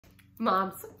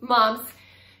Moms,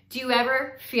 do you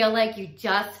ever feel like you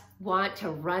just want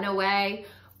to run away,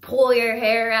 pull your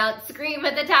hair out, scream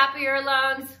at the top of your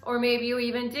lungs, or maybe you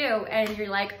even do, and you're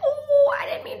like, oh, I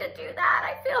didn't mean to do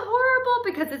that. I feel horrible,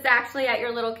 because it's actually at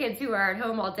your little kids who are at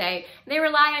home all day. They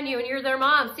rely on you and you're their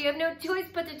mom, so you have no choice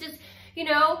but to just, you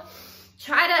know,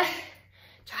 try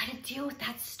to deal with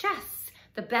that stress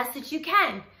the best that you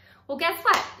can. Well, guess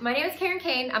what? My name is Karen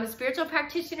Kane. I'm a spiritual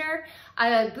practitioner,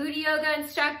 a booty yoga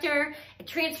instructor, a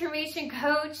transformation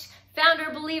coach, founder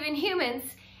of Believe in Humans,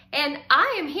 and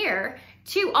I am here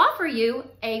to offer you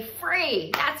a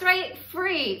free, that's right,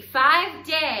 free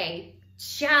 5-day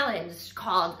challenge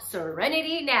called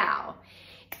Serenity Now.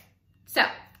 So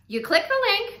you click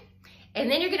the link, and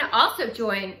then you're gonna also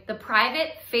join the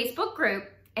private Facebook group,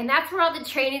 and that's where all the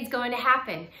training's going to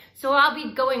happen. So I'll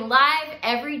be going live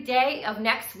every day of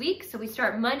next week. So we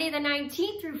start Monday the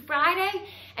 19th through Friday,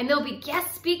 and there'll be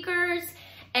guest speakers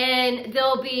and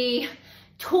there'll be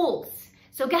tools.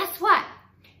 So guess what?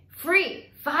 Free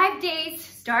 5 days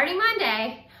starting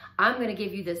Monday, I'm gonna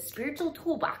give you the spiritual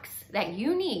toolbox that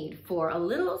you need for a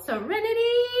little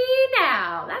serenity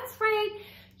now. That's right.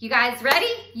 You guys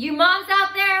ready? You moms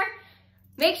out there?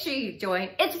 Make sure you join.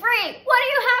 It's free. What do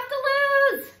you have to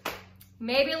lose?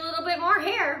 Maybe a little bit more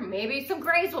hair. Maybe some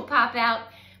grays will pop out.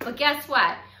 But guess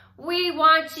what? We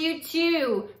want you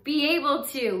to be able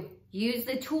to use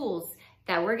the tools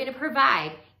that we're going to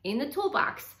provide in the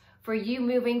toolbox for you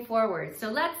moving forward. So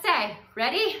let's say,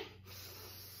 ready?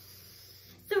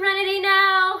 Serenity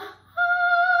now.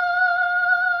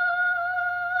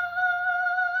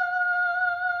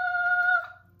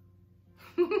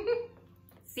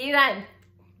 See you then.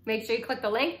 Make sure you click the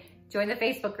link, join the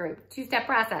Facebook group. 2-step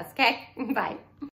process, okay? Bye.